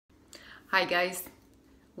Hi guys,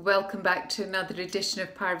 welcome back to another edition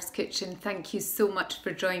of Parvs Kitchen. Thank you so much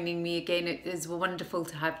for joining me again. It is wonderful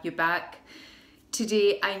to have you back.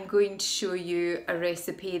 Today I'm going to show you a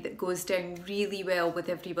recipe that goes down really well with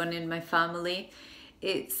everyone in my family.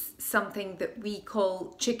 It's something that we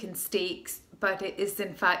call chicken steaks, but it is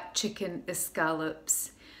in fact chicken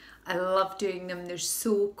escalopes. I love doing them. They're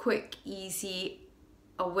so quick, easy,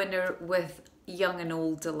 a winner with young and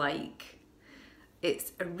old alike.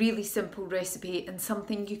 It's a really simple recipe and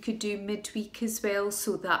something you could do midweek as well,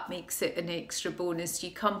 so that makes it an extra bonus.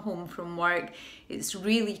 You come home from work, it's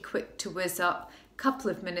really quick to whiz up,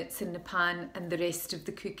 couple of minutes in the pan and the rest of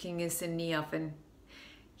the cooking is in the oven.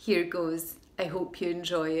 Here goes. I hope you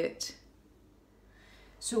enjoy it.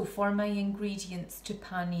 So for my ingredients to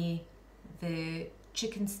pane the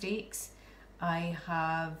chicken steaks, I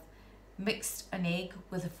have mixed an egg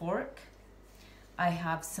with a fork. I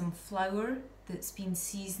have some flour that's been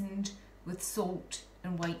seasoned with salt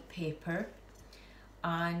and white pepper,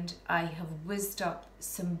 and I have whizzed up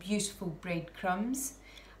some beautiful breadcrumbs,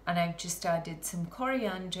 and I've just added some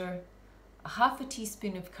coriander, half a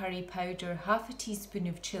teaspoon of curry powder, half a teaspoon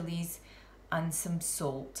of chilies and some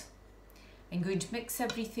salt. I'm going to mix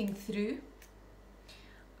everything through.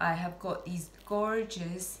 I have got these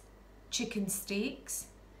gorgeous chicken steaks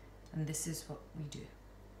and this is what we do.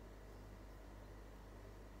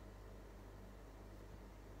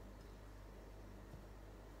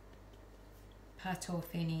 Pat off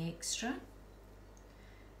any extra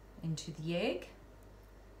into the egg.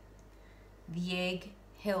 The egg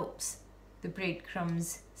helps the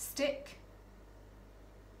breadcrumbs stick,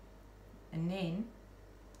 and then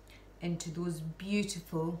into those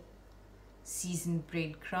beautiful seasoned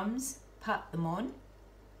breadcrumbs, pat them on.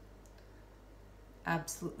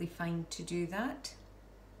 Absolutely fine to do that.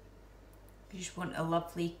 You just want a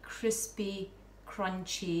lovely crispy,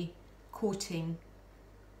 crunchy coating,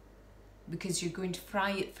 because you're going to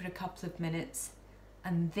fry it for a couple of minutes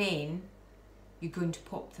and then you're going to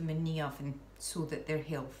pop them in the oven so that they're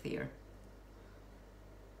healthier.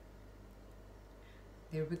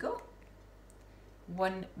 There we go.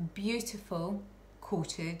 One beautiful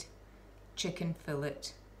coated chicken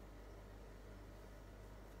fillet.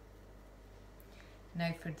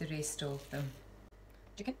 Now for the rest of them.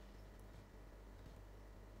 Chicken.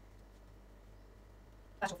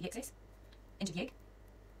 Pat off the excess into the egg.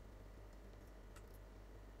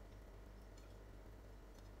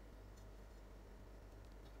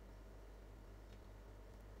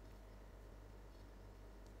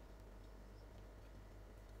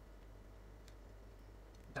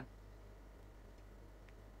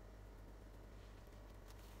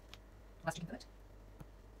 Last chicken fillet.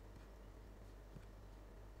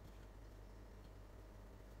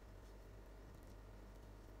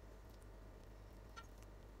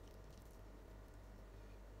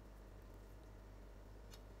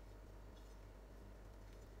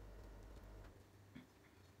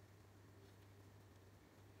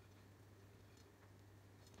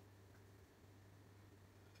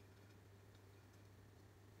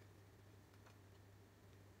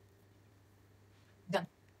 Done.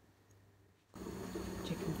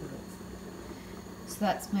 Chicken fillets. So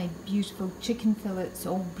that's my beautiful chicken fillets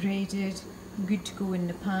all breaded, good to go in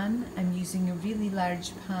the pan. I'm using a really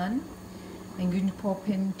large pan. I'm going to pop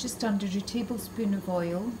in just under a tablespoon of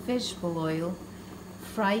oil, vegetable oil,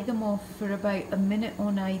 fry them off for about a minute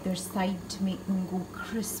on either side to make them go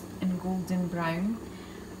crisp and golden brown.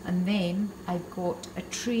 And then I've got a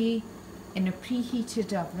tray in a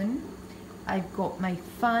preheated oven. I've got my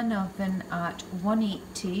fan oven at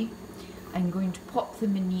 180. I'm going to pop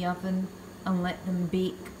them in the oven and let them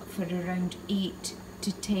bake for around 8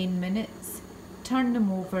 to 10 minutes. Turn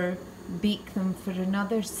them over, bake them for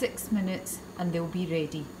another 6 minutes and they'll be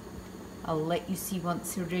ready. I'll let you see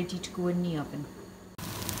once they're ready to go in the oven.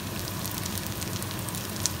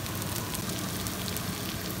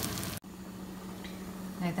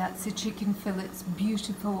 Now that's the chicken fillets,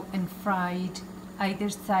 beautiful and fried either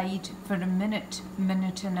side for a minute,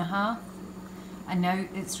 minute and a half, and now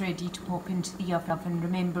it's ready to pop into the oven.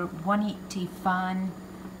 Remember, 180 fan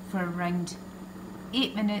for around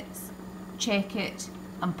 8 minutes, check it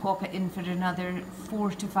and pop it in for another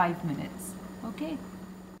 4 to 5 minutes. Okay.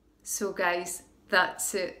 So guys,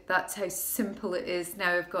 that's it. That's how simple it is.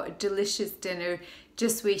 Now I've got a delicious dinner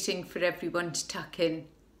just waiting for everyone to tuck in.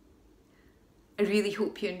 I really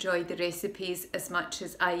hope you enjoy the recipes as much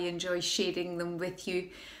as I enjoy sharing them with you.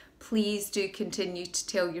 Please do continue to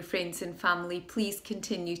tell your friends and family. Please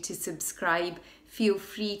continue to subscribe. Feel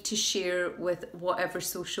free to share with whatever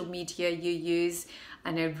social media you use.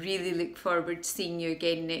 And I really look forward to seeing you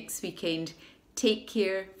again next weekend. Take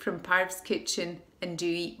care from Parvs Kitchen and do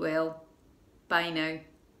eat well. Bye now.